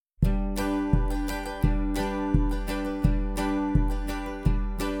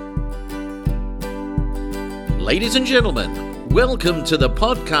Ladies and gentlemen, welcome to the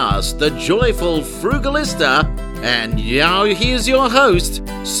podcast, The Joyful Frugalista. And now here's your host,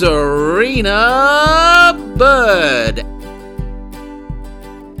 Serena Bird.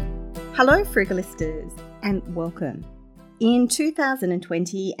 Hello, Frugalistas, and welcome. In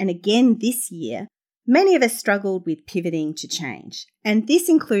 2020 and again this year, many of us struggled with pivoting to change. And this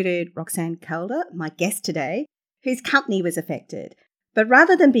included Roxanne Calder, my guest today, whose company was affected. But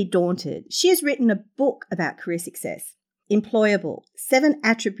rather than be daunted, she has written a book about career success, Employable, 7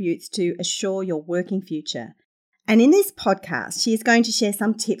 Attributes to Assure Your Working Future. And in this podcast, she is going to share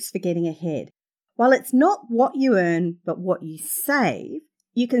some tips for getting ahead. While it's not what you earn, but what you save,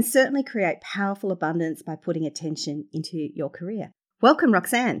 you can certainly create powerful abundance by putting attention into your career. Welcome,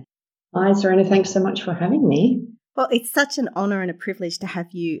 Roxanne. Hi, Serena. Thanks so much for having me. Well, it's such an honour and a privilege to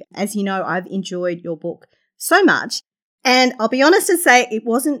have you. As you know, I've enjoyed your book so much. And I'll be honest and say it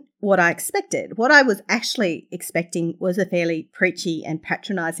wasn't what I expected. What I was actually expecting was a fairly preachy and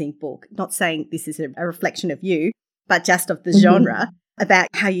patronising book, not saying this is a reflection of you, but just of the genre, about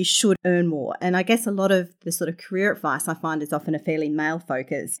how you should earn more. And I guess a lot of the sort of career advice I find is often a fairly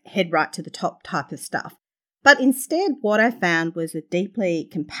male-focused, head right to the top type of stuff. But instead, what I found was a deeply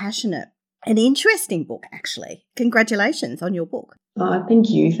compassionate and interesting book, actually. Congratulations on your book. Thank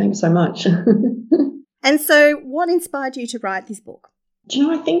you. Thanks so much. And so what inspired you to write this book? Do you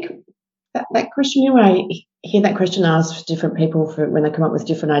know, I think that question, when I hear that question asked for different people when they come up with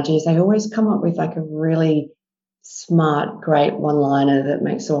different ideas, they always come up with like a really smart, great one-liner that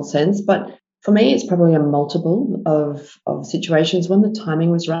makes all sense. But for me, it's probably a multiple of situations. When the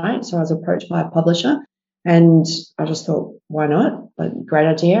timing was right, so I was approached by a publisher and I just thought, why not? Like, great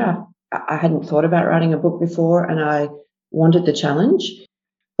idea. I hadn't thought about writing a book before and I wanted the challenge.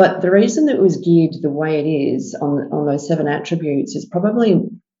 But the reason that it was geared the way it is on those 7 attributes is probably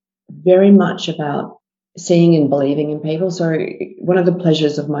very much about seeing and believing in people. So one of the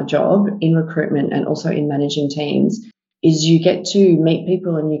pleasures of my job in recruitment and also in managing teams is you get to meet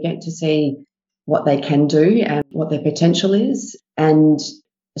people and you get to see what they can do and what their potential is. And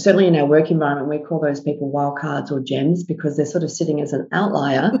certainly in our work environment, we call those people wildcards or gems because they're sort of sitting as an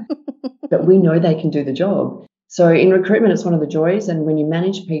outlier, but we know they can do the job. So in recruitment, it's one of the joys. And when you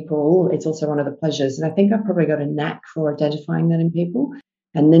manage people, it's also one of the pleasures. And I think I've probably got a knack for identifying that in people.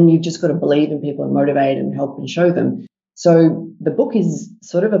 And then you've just got to believe in people and motivate and help and show them. So the book is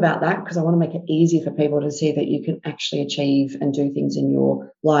sort of about that because I want to make it easy for people to see that you can actually achieve and do things in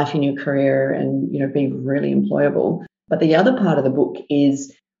your life, in your career and, be really employable. But the other part of the book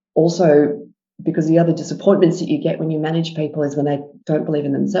is also because the other disappointments that you get when you manage people is when they don't believe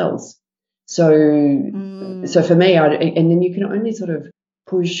in themselves. So for me, and then you can only sort of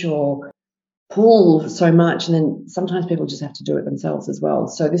push or pull so much, and then sometimes people just have to do it themselves as well.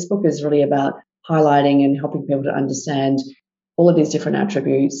 So this book is really about highlighting and helping people to understand all of these different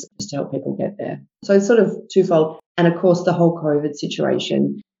attributes just to help people get there. So it's sort of twofold. And of course, the whole COVID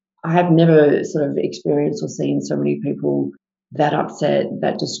situation, I have never sort of experienced or seen so many people that upset,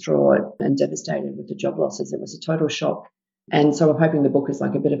 that distraught and devastated with the job losses. It was a total shock. And so I'm hoping the book is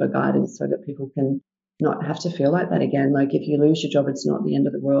like a bit of a guidance so that people can not have to feel like that again. Like if you lose your job, it's not the end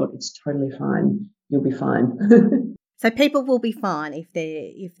of the world. It's totally fine. You'll be fine. So people will be fine if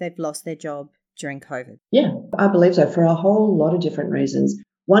they've lost their job during COVID? Yeah, I believe so for a whole lot of different reasons.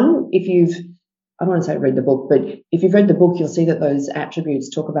 One, I don't want to say read the book, but if you've read the book, you'll see that those attributes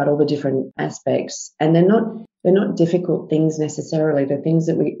talk about all the different aspects and they're not difficult things necessarily. They're things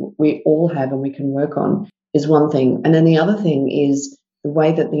that we all have and we can work on. Is one thing. And then the other thing is the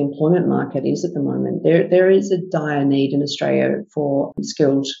way that the employment market is at the moment. There is a dire need in Australia for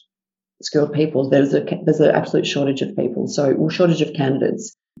skilled people. There's an absolute shortage of people. Shortage of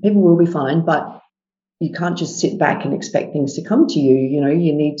candidates. People will be fine, but you can't just sit back and expect things to come to you.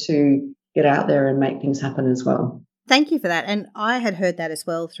 You need to get out there and make things happen as well. Thank you for that. And I had heard that as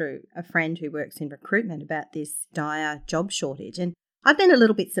well through a friend who works in recruitment about this dire job shortage. And I've been a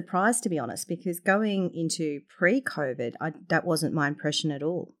little bit surprised, to be honest, because going into pre-COVID, that wasn't my impression at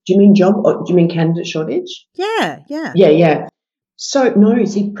all. Do you mean job or do you mean candidate shortage? Yeah. So, no,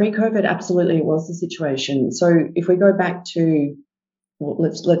 see, pre-COVID, absolutely it was the situation. So if we go back to,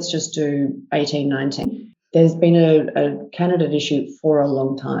 let's just do 18, 19, there's been a candidate issue for a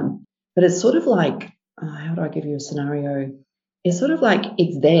long time. But it's sort of like, how do I give you a scenario? It's sort of like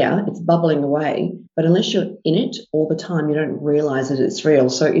it's there, it's bubbling away, but unless you're in it all the time, you don't realise that it's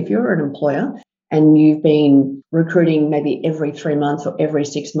real. So if you're an employer and you've been recruiting maybe every 3 months or every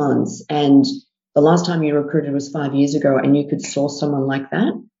 6 months, and the last time you recruited was 5 years ago and you could source someone like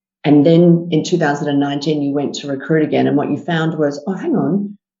that, and then in 2019 you went to recruit again and what you found was, oh, hang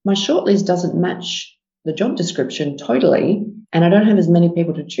on, my shortlist doesn't match the job description totally, and I don't have as many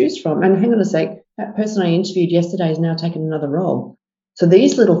people to choose from. And hang on a sec, that person I interviewed yesterday has now taken another role. So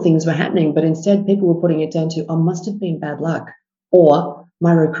these little things were happening, but instead people were putting it down to, oh, must have been bad luck, or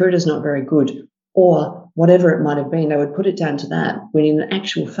my recruiter's not very good, or whatever it might have been. They would put it down to that, when in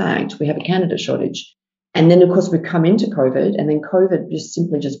actual fact, we have a candidate shortage. And then, of course, we come into COVID, and then COVID just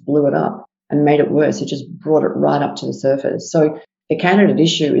simply just blew it up and made it worse. It just brought it right up to the surface. So the candidate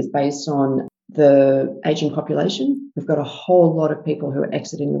issue is based on the ageing population. We've got a whole lot of people who are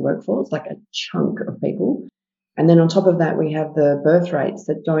exiting the workforce, like a chunk of people. And then on top of that, we have the birth rates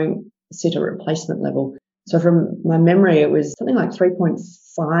that don't sit at replacement level. So from my memory, it was something like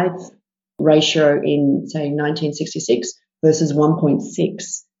 3.5 ratio in, say, 1966 versus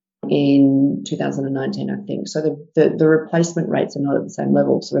 1.6 in 2019, I think. So the replacement rates are not at the same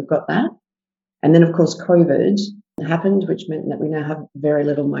level. So we've got that. And then, of course, COVID happened, which meant that we now have very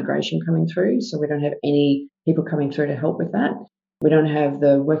little migration coming through. So we don't have any people coming through to help with that. We don't have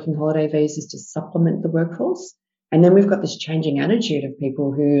the working holiday visas to supplement the workforce. And then we've got this changing attitude of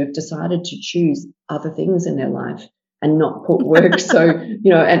people who have decided to choose other things in their life and not put work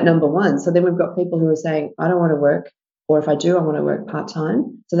at number one. So then we've got people who are saying, I don't want to work, or if I do, I want to work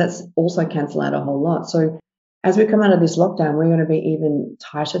part-time. So that's also cancelled out a whole lot. So as we come out of this lockdown, we're going to be even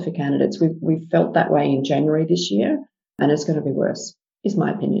tighter for candidates. We felt that way in January this year, and it's going to be worse, is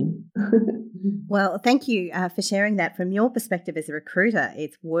my opinion. Well, thank you for sharing that. From your perspective as a recruiter,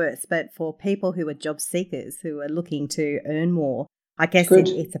 it's worse. But for people who are job seekers, who are looking to earn more, I guess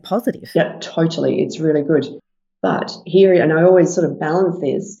it's a positive. Yeah, totally. It's really good. But here, and I always sort of balance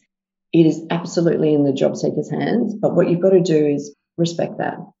this, it is absolutely in the job seeker's hands. But what you've got to do is respect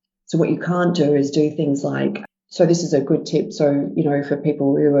that. So what you can't do is do things like, so this is a good tip. So, for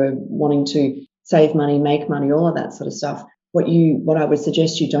people who are wanting to save money, make money, all of that sort of stuff, what I would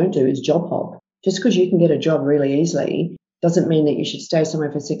suggest you don't do is job hop. Just because you can get a job really easily doesn't mean that you should stay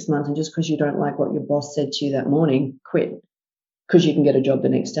somewhere for 6 months, and just because you don't like what your boss said to you that morning, quit, because you can get a job the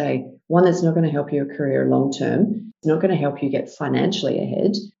next day. One, that's not going to help your career long term. It's not going to help you get financially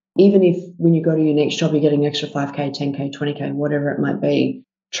ahead. Even if when you go to your next job, you're getting an extra 5K, 10K, 20K, whatever it might be,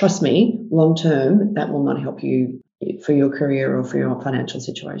 trust me, long term, that will not help you for your career or for your financial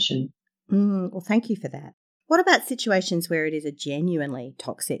situation. Well, thank you for that. What about situations where it is a genuinely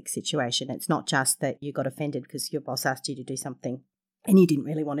toxic situation? It's not just that you got offended because your boss asked you to do something and you didn't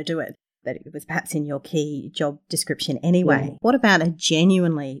really want to do it, but it was perhaps in your key job description anyway. Yeah. What about a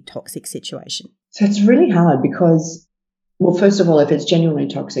genuinely toxic situation? So it's really hard because, well, first of all, if it's genuinely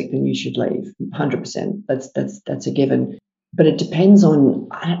toxic, then you should leave 100%. That's a given. But it depends on,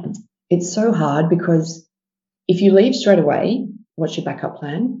 it's so hard because if you leave straight away, what's your backup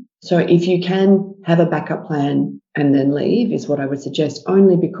plan? So if you can have a backup plan and then leave is what I would suggest,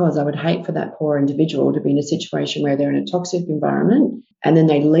 only because I would hate for that poor individual to be in a situation where they're in a toxic environment and then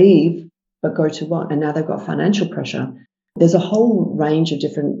they leave, but go to what? And now they've got financial pressure. There's a whole range of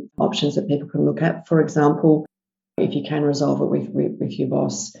different options that people can look at. For example, if you can resolve it with your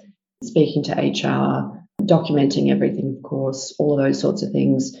boss, speaking to HR, documenting everything, of course, all of those sorts of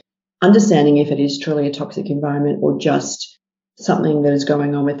things, understanding if it is truly a toxic environment or just something that is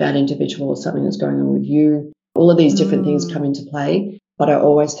going on with that individual or something that's going on with you. All of these different things come into play. But I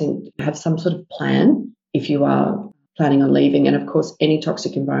always think have some sort of plan if you are planning on leaving. And of course, any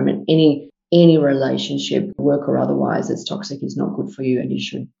toxic environment, any relationship, work or otherwise, that's toxic is not good for you, and you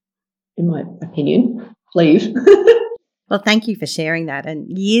should, in my opinion, leave. Well, thank you for sharing that. And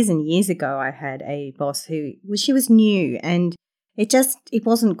years ago, I had a boss she was new, and it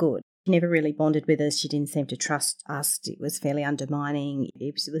wasn't good. She never really bonded with us. She didn't seem to trust us. It was fairly undermining.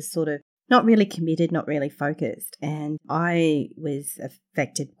 It was sort of not really committed, not really focused. And I was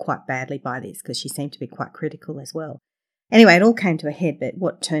affected quite badly by this because she seemed to be quite critical as well. Anyway, it all came to a head, but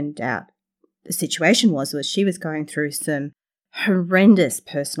what turned out the situation was she was going through some horrendous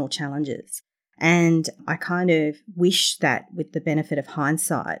personal challenges. And I kind of wish that with the benefit of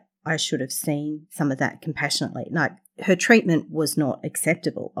hindsight, I should have seen some of that compassionately. Like, her treatment was not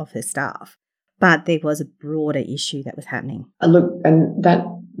acceptable of her staff, but there was a broader issue that was happening. Look, and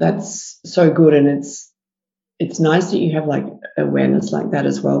that's so good, and it's nice that you have like awareness like that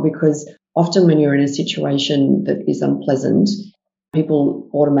as well, because often when you're in a situation that is unpleasant,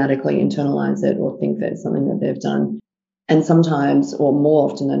 people automatically internalize it or think that it's something that they've done. And sometimes, or more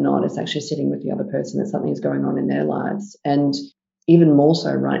often than not, it's actually sitting with the other person that something is going on in their lives. And even more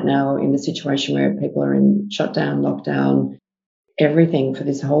so right now in the situation where people are in shutdown, lockdown, everything for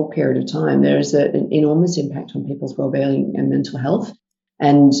this whole period of time, there is an enormous impact on people's well-being and mental health.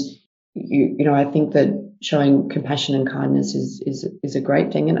 And, I think that showing compassion and kindness is a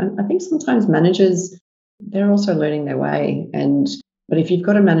great thing. And I think sometimes managers they're also learning their way. But if you've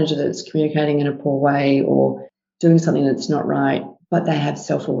got a manager that's communicating in a poor way or doing something that's not right, but they have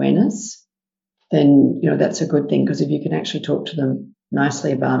self-awareness, then, that's a good thing, because if you can actually talk to them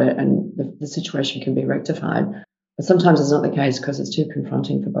nicely about it and the situation can be rectified. But sometimes it's not the case because it's too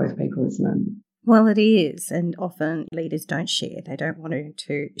confronting for both people, isn't it? Well, it is, and often leaders don't share. They don't want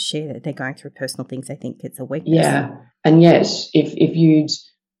to share that they're going through personal things. They think it's a weakness. Yeah, and yet if you'd,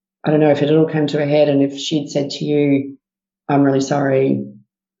 I don't know, if it all came to a head and if she'd said to you, I'm really sorry,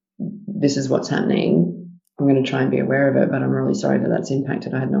 this is what's happening, I'm going to try and be aware of it, but I'm really sorry that that's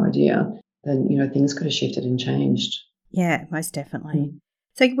impacted, I had no idea, then, things could have shifted and changed. Yeah, most definitely.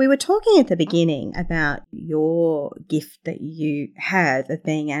 So we were talking at the beginning about your gift that you have of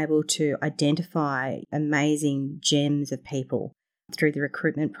being able to identify amazing gems of people through the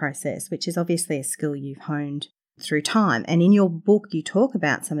recruitment process, which is obviously a skill you've honed through time. And in your book, you talk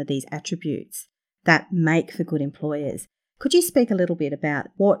about some of these attributes that make for good employers. Could you speak a little bit about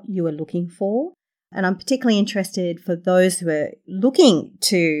what you are looking for? And I'm particularly interested for those who are looking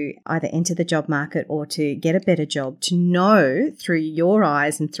to either enter the job market or to get a better job, to know through your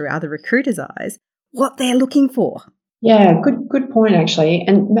eyes and through other recruiters' eyes what they're looking for. Yeah, good point, actually.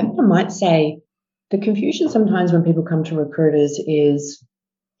 And I might say the confusion sometimes when people come to recruiters is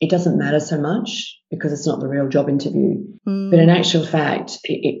it doesn't matter so much because it's not the real job interview. But in actual fact,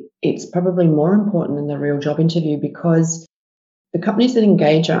 it's probably more important than the real job interview, because the companies that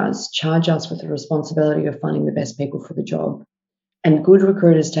engage us charge us with the responsibility of finding the best people for the job. And good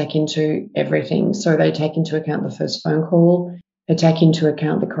recruiters take into everything. So they take into account the first phone call. They take into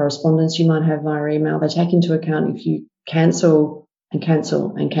account the correspondence you might have via email. They take into account if you cancel and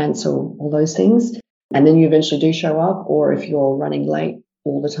cancel and cancel, all those things, and then you eventually do show up, or if you're running late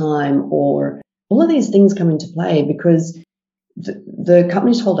all the time, or all of these things come into play because the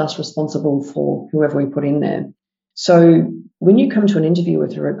companies hold us responsible for whoever we put in there. So when you come to an interview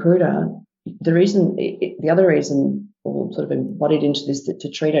with a recruiter, the other reason, or sort of embodied into this, to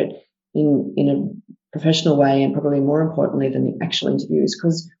treat it in a professional way, and probably more importantly than the actual interview, is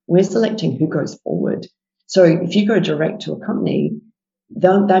because we're selecting who goes forward. So if you go direct to a company, they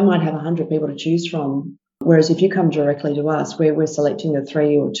might have 100 people to choose from, whereas if you come directly to us, we're selecting the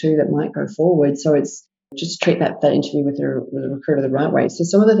 3 or 2 that might go forward. So it's just treat that interview with a recruiter the right way. So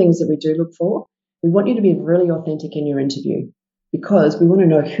some of the things that we do look for, we want you to be really authentic in your interview, because we want to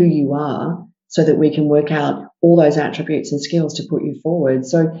know who you are so that we can work out all those attributes and skills to put you forward.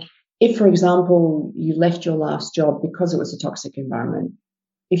 So if, for example, you left your last job because it was a toxic environment,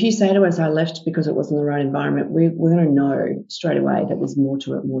 if you say to us, I left because it wasn't the right environment, we're going to know straight away that there's more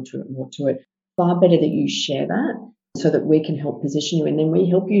to it. Far better that you share that so that we can help position you, and then we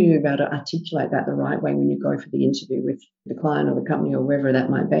help you to be able to articulate that the right way when you go for the interview with the client or the company or wherever that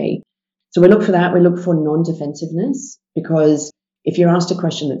might be. So we look for that. We look for non-defensiveness, because if you're asked a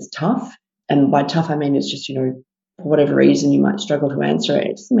question that's tough, and by tough I mean it's just, for whatever reason you might struggle to answer it,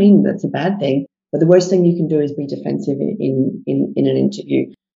 it doesn't mean that's a bad thing. But the worst thing you can do is be defensive in an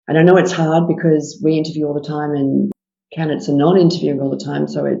interview. And I know it's hard because we interview all the time and candidates are not interviewing all the time.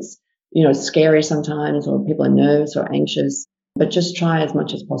 So it's, scary sometimes, or people are nervous or anxious. But just try as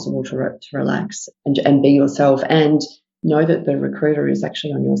much as possible to relax and be yourself, and know that the recruiter is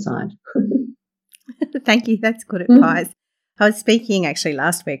actually on your side. Thank you. That's good advice. I was speaking actually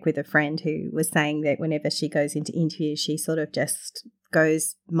last week with a friend who was saying that whenever she goes into interviews, she sort of just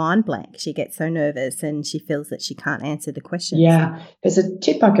goes mind blank. She gets so nervous and she feels that she can't answer the questions. Yeah, there's a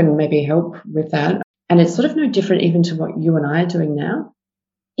tip I can maybe help with that. And it's sort of no different even to what you and I are doing now.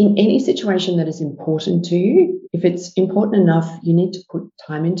 In any situation that is important to you, if it's important enough, you need to put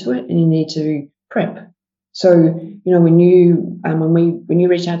time into it and you need to prep. So, when you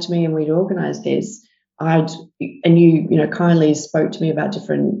reached out to me and we'd organised this, you kindly spoke to me about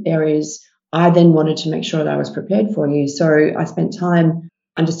different areas, I then wanted to make sure that I was prepared for you. So I spent time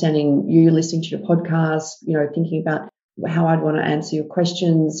understanding you, listening to your podcast, thinking about how I'd want to answer your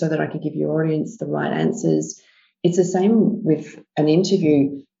questions so that I could give your audience the right answers. It's the same with an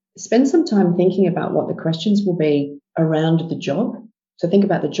interview. Spend some time thinking about what the questions will be around the job. So think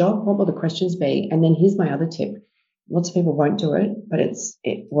about the job, what will the questions be? And then here's my other tip. Lots of people won't do it, but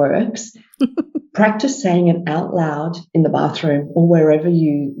it works. Practice saying it out loud in the bathroom or wherever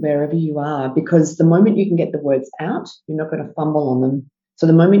you are, because the moment you can get the words out, you're not going to fumble on them. So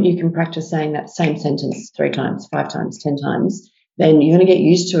the moment you can practice saying that same sentence 3 times, 5 times, 10 times, then you're going to get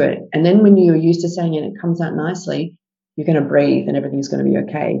used to it. And then when you're used to saying it, it comes out nicely, you're going to breathe and everything's going to be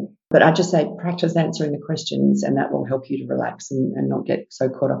okay. But I just say practice answering the questions, and that will help you to relax and not get so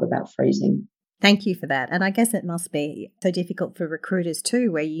caught up about freezing. Thank you for that. And I guess it must be so difficult for recruiters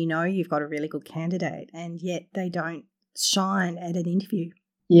too, where you know you've got a really good candidate and yet they don't shine at an interview.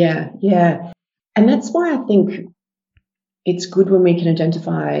 Yeah. And that's why I think it's good when we can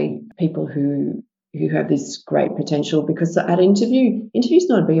identify people who have this great potential, because at interview's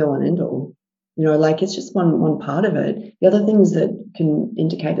not a be all and end all. Like it's just one part of it. The other things that can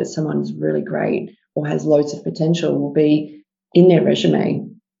indicate that someone's really great or has loads of potential will be in their resume,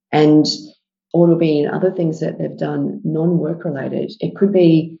 and or it'll be in other things that they've done non-work related. It could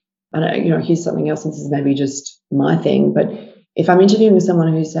be, here's something else, and this is maybe just my thing, but if I'm interviewing with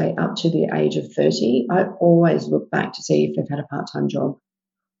someone who's, say, up to the age of 30, I always look back to see if they've had a part-time job.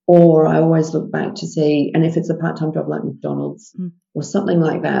 Or I always look back to see, and if it's a part-time job like McDonald's or something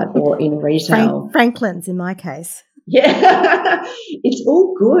like that, or in retail. Franklin's in my case. Yeah, it's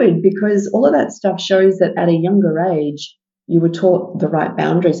all good, because all of that stuff shows that at a younger age, you were taught the right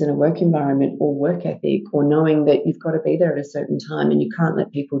boundaries in a work environment or work ethic, or knowing that you've got to be there at a certain time and you can't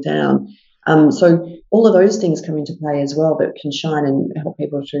let people down. So all of those things come into play as well, that can shine and help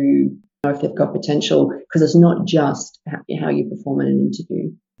people to know if they've got potential, because it's not just how you perform in an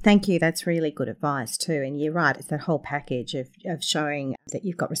interview. Thank you. That's really good advice too. And you're right, it's that whole package of showing that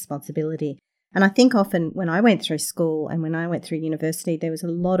you've got responsibility. And I think often when I went through school and when I went through university, there was a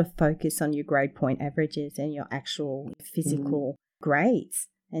lot of focus on your grade point averages and your actual physical grades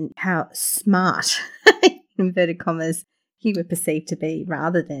and how smart, in inverted commas, you were perceived to be,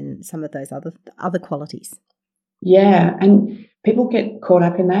 rather than some of those other qualities. Yeah, and people get caught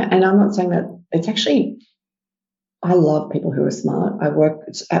up in that. And I'm not saying that it's actually, I love people who are smart. At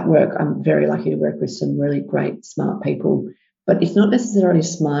work, I'm very lucky to work with some really great, smart people. But it's not necessarily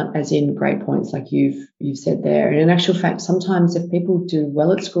smart as in grade points like you've said there. And in actual fact, sometimes if people do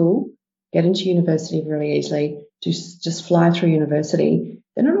well at school, get into university really easily, just fly through university,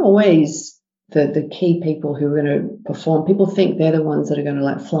 they're not always the key people who are going to perform. People think they're the ones that are going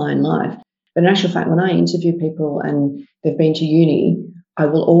to fly in life. But in actual fact, when I interview people and they've been to uni, I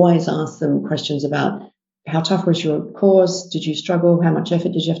will always ask them questions about how tough was your course? Did you struggle? How much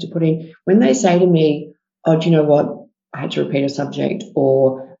effort did you have to put in? When they say to me, oh, do you know what? I had to repeat a subject,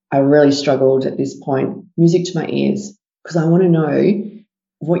 or I really struggled at this point, music to my ears, because I want to know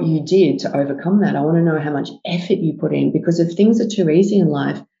what you did to overcome that. I want to know how much effort you put in, because if things are too easy in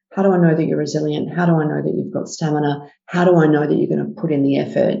life, how do I know that you're resilient? How do I know that you've got stamina? How do I know that you're going to put in the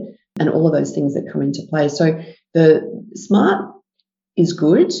effort? And all of those things that come into play. So the smart is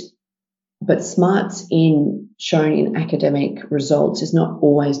good, but smarts shown in academic results is not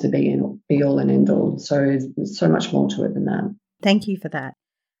always the be all and end all. So there's so much more to it than that. Thank you for that.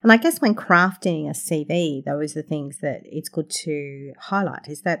 And I guess when crafting a CV, those are things that it's good to highlight.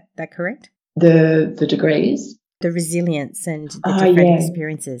 Is that correct? The degrees? The resilience and the different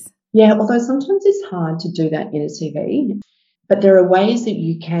experiences. Yeah, although sometimes it's hard to do that in a CV, but there are ways that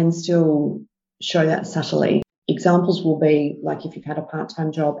you can still show that subtly. Examples will be like if you've had a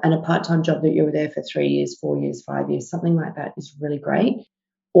part-time job, and a part-time job that you were there for 3 years, 4 years, 5 years, something like that is really great.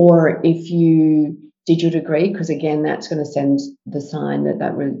 Or if you did your degree, because again, that's going to send the sign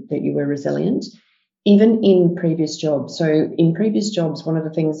that you were resilient. Even in previous jobs. So in previous jobs, one of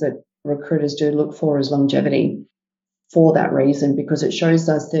the things that recruiters do look for is longevity, for that reason, because it shows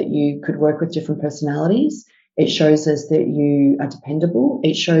us that you could work with different personalities. It shows us that you are dependable.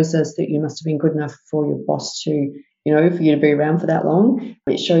 It shows us that you must have been good enough for your boss to, for you to be around for that long.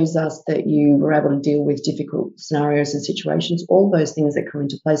 It shows us that you were able to deal with difficult scenarios and situations, all those things that come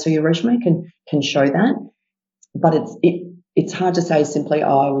into play. So your resume can show that, but it's hard to say simply,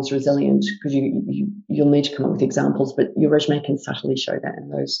 I was resilient, because you'll need to come up with examples, but your resume can subtly show that in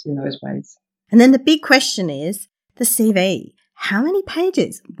those ways. And then the big question is the CV. How many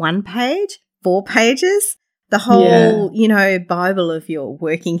pages? 1 page? 4 pages? The whole, Bible of your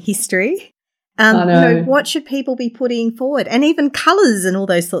working history. I know. What should people be putting forward? And even colours and all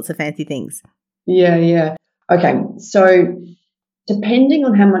those sorts of fancy things. Yeah. Okay, so depending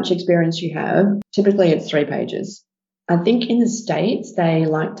on how much experience you have, typically it's 3 pages. I think in the States, they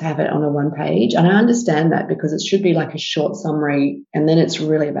like to have it on a 1 page. And I understand that, because it should be like a short summary and then it's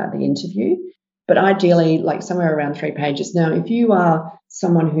really about the interview. But ideally, like somewhere around 3 pages. Now, if you are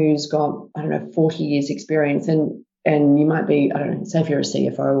someone who's got, 40 years experience and you might be, say if you're a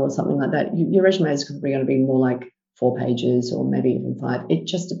CFO or something like that, your resume is probably going to be more like 4 pages or maybe even 5. It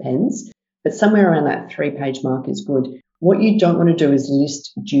just depends. But somewhere around that 3-page mark is good. What you don't want to do is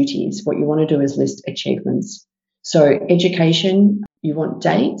list duties. What you want to do is list achievements. So education, you want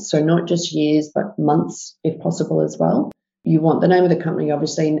dates, so not just years, but months if possible as well. You want the name of the company,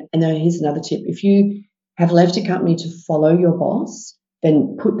 obviously. And then here's another tip. If you have left a company to follow your boss,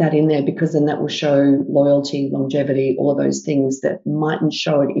 then put that in there, because then that will show loyalty, longevity, all of those things that mightn't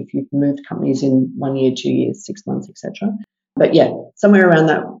show it if you've moved companies in 1 year, 2 years, 6 months, etc. But yeah, somewhere around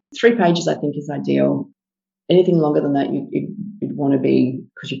that, 3 pages I think is ideal. Anything longer than that, you'd want to be,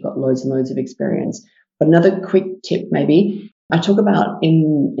 because you've got loads and loads of experience. But another quick tip maybe, I talk about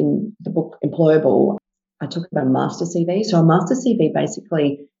in the book Employable, I talk about a master CV. So a master CV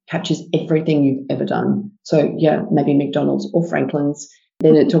basically captures everything you've ever done. So yeah, maybe McDonald's or Franklin's.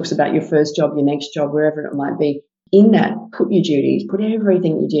 Then it talks about your first job, your next job, wherever it might be. In that, put your duties, put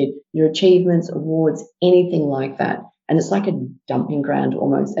everything you did, your achievements, awards, anything like that. And it's like a dumping ground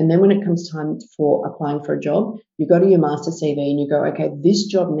almost. And then when it comes time for applying for a job, you go to your master CV and you go, okay, this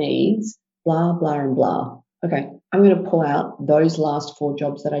job needs blah, blah, and blah. Okay, I'm going to pull out those last 4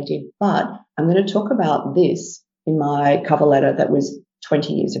 jobs that I did, but I'm going to talk about this in my cover letter that was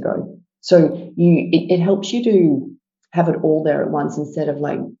 20 years ago. So it helps you to have it all there at once, instead of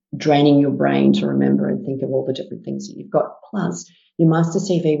like draining your brain to remember and think of all the different things that you've got. Plus, your master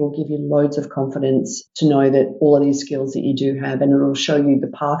CV will give you loads of confidence to know that all of these skills that you do have, and it will show you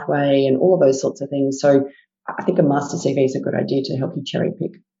the pathway and all of those sorts of things. So I think a master CV is a good idea to help you cherry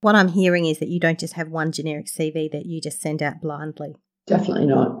pick. What I'm hearing is that you don't just have one generic CV that you just send out blindly. Definitely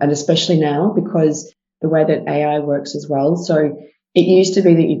not. And especially now, because the way that AI works as well. So it used to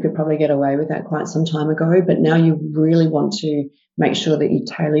be that you could probably get away with that quite some time ago, but now you really want to make sure that you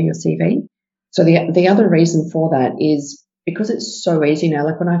tailor your CV. So the other reason for that is because it's so easy now.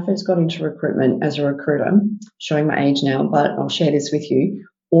 Like when I first got into recruitment as a recruiter, showing my age now, but I'll share this with you,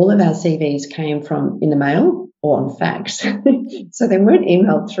 all of our CVs came from in the mail or on fax. So they weren't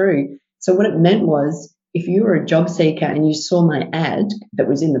emailed through. So what it meant was, if you were a job seeker and you saw my ad that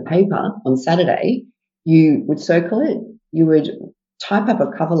was in the paper on Saturday, you would circle it, you would type up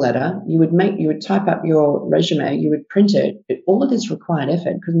a cover letter, you would type up your resume, you would print it. All of this required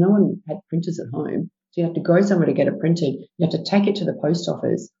effort because no one had printers at home. So you have to go somewhere to get it printed. You have to take it to the post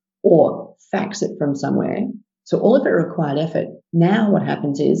office or fax it from somewhere. So all of it required effort. Now what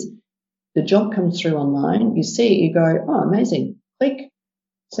happens is the job comes through online, you see it, you go, oh, amazing, click,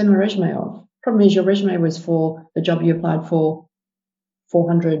 send my resume off. Problem is your resume was for the job you applied for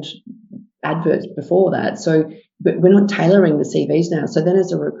 400 adverts before that. So but we're not tailoring the CVs now. So then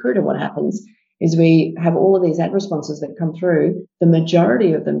as a recruiter, what happens is we have all of these ad responses that come through. The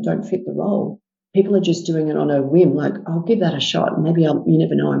majority of them don't fit the role. People are just doing it on a whim, like, I'll give that a shot. Maybe you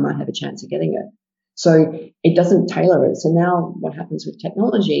never know, I might have a chance of getting it. So it doesn't tailor it. So now what happens with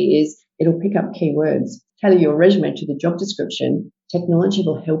technology is it'll pick up keywords, tailor your resume to the job description. Technology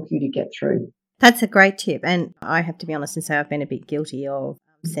will help you to get through. That's a great tip. And I have to be honest and say I've been a bit guilty of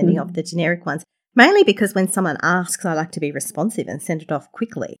sending off the generic ones, mainly because when someone asks, I like to be responsive and send it off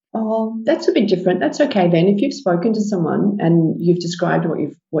quickly. Oh, that's a bit different. That's okay then. If you've spoken to someone and you've described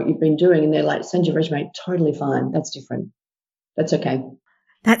what you've been doing and they're like, send your resume, totally fine. That's different. That's okay.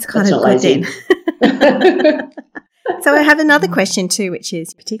 That's kind of good then. So I have another question too, which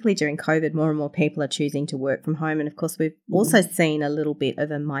is particularly during COVID, more and more people are choosing to work from home. And of course, we've also seen a little bit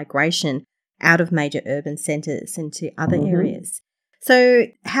of a migration out of major urban centres into other areas. So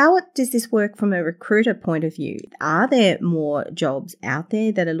how does this work from a recruiter point of view? Are there more jobs out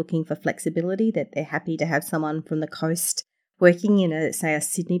there that are looking for flexibility, that they're happy to have someone from the coast working in a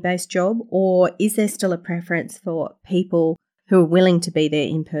Sydney-based job? Or is there still a preference for people who are willing to be there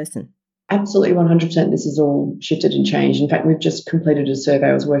in person? Absolutely 100%. This has all shifted and changed. In fact, we've just completed a survey.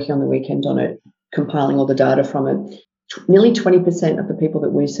 I was working on the weekend on it, compiling all the data from it. Nearly 20% of the people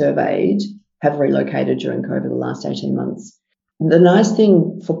that we surveyed have relocated during COVID the last 18 months. The nice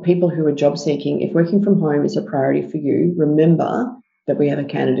thing for people who are job seeking, if working from home is a priority for you, remember that we have a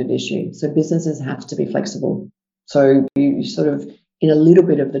candidate issue. So businesses have to be flexible. So you sort of in a little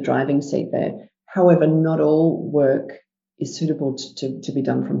bit of the driving seat there. However, not all work is suitable to be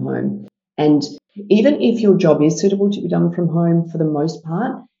done from home. And even if your job is suitable to be done from home for the most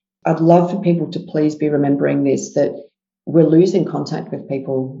part, I'd love for people to please be remembering this, that we're losing contact with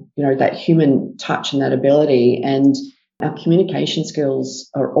people, that human touch and that ability. And our communication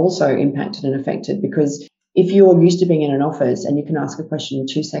skills are also impacted and affected, because if you're used to being in an office and you can ask a question in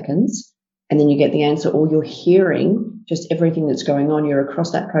 2 seconds and then you get the answer, or you're hearing just everything that's going on, you're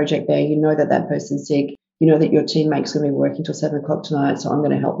across that project there, you know that person's sick, you know that your teammate's going to be working till 7 o'clock tonight, so I'm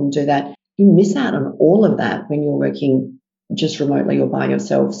going to help them do that. You miss out on all of that when you're working just remotely or by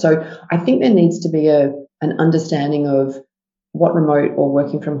yourself. So I think there needs to be an understanding of what remote or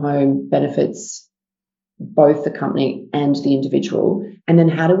working from home benefits both the company and the individual. And then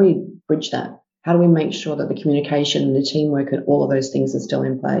how do we bridge that? How do we make sure that the communication and the teamwork and all of those things are still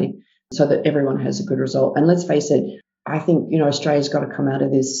in play so that everyone has a good result? And let's face it, I think, Australia's got to come out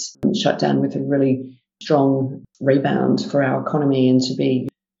of this shutdown with a really strong rebound for our economy and to be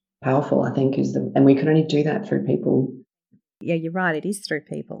powerful, I think, and we can only do that through people. Yeah, you're right. It is through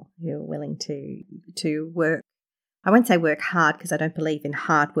people who are willing to work. I won't say work hard because I don't believe in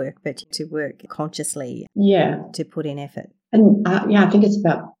hard work, but to work consciously. Yeah. To put in effort. And I think it's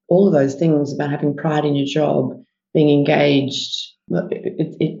about all of those things, about having pride in your job, being engaged.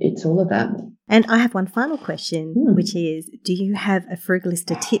 It's all of that. And I have one final question, which is, do you have a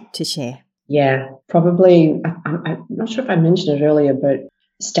Frugalista tip to share? Yeah, probably. I'm not sure if I mentioned it earlier, but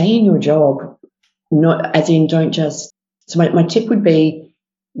stay in your job. Not as in, don't just. So my tip would be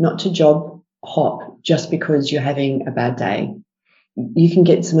not to job hop just because you're having a bad day. You can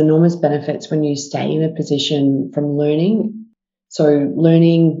get some enormous benefits when you stay in a position from learning. So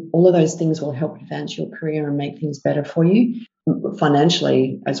learning, all of those things will help advance your career and make things better for you,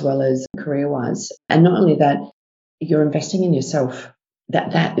 financially as well as career-wise. And not only that, you're investing in yourself.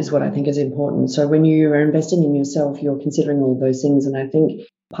 That is what I think is important. So when you are investing in yourself, you're considering all those things. And I think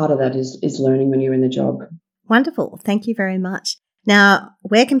part of that is learning when you're in the job. Wonderful. Thank you very much. Now,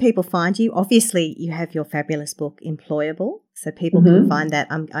 where can people find you? Obviously, you have your fabulous book, Employable, so people can find that,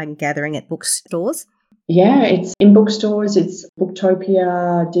 I'm gathering, at bookstores. Yeah, it's in bookstores, it's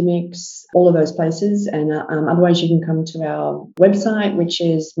Booktopia, Dimmicks, all of those places. And otherwise, you can come to our website, which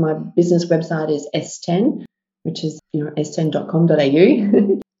is, my business website is S10, which is,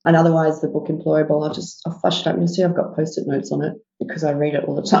 s10.com.au. And otherwise, the book Employable, I'll flash it up. You'll see I've got Post-it notes on it because I read it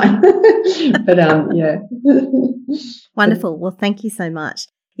all the time. But yeah. Wonderful. Well, thank you so much.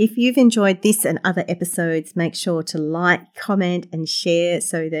 If you've enjoyed this and other episodes, make sure to like, comment and share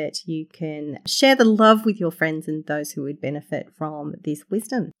so that you can share the love with your friends and those who would benefit from this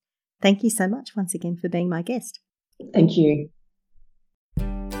wisdom. Thank you so much once again for being my guest. Thank you.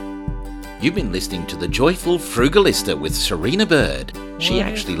 You've been listening to The Joyful Frugalista with Serena Bird. She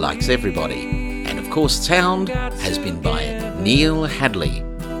actually likes everybody. And of course, sound has been by Neil Hadley.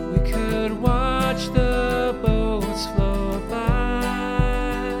 We could watch the boats float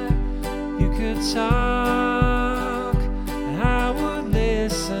by. You could talk, and I would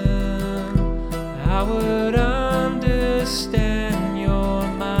listen. I would understand your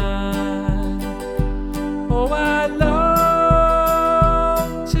mind. Oh, I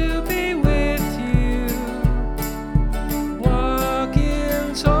long to be with you,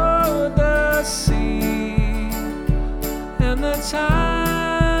 walking toward the sea, and the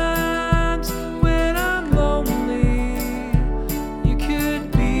times when I'm lonely, you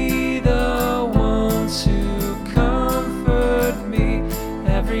could be the one to comfort me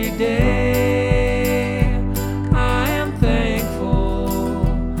every day. I am thankful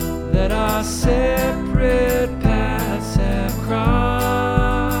that I said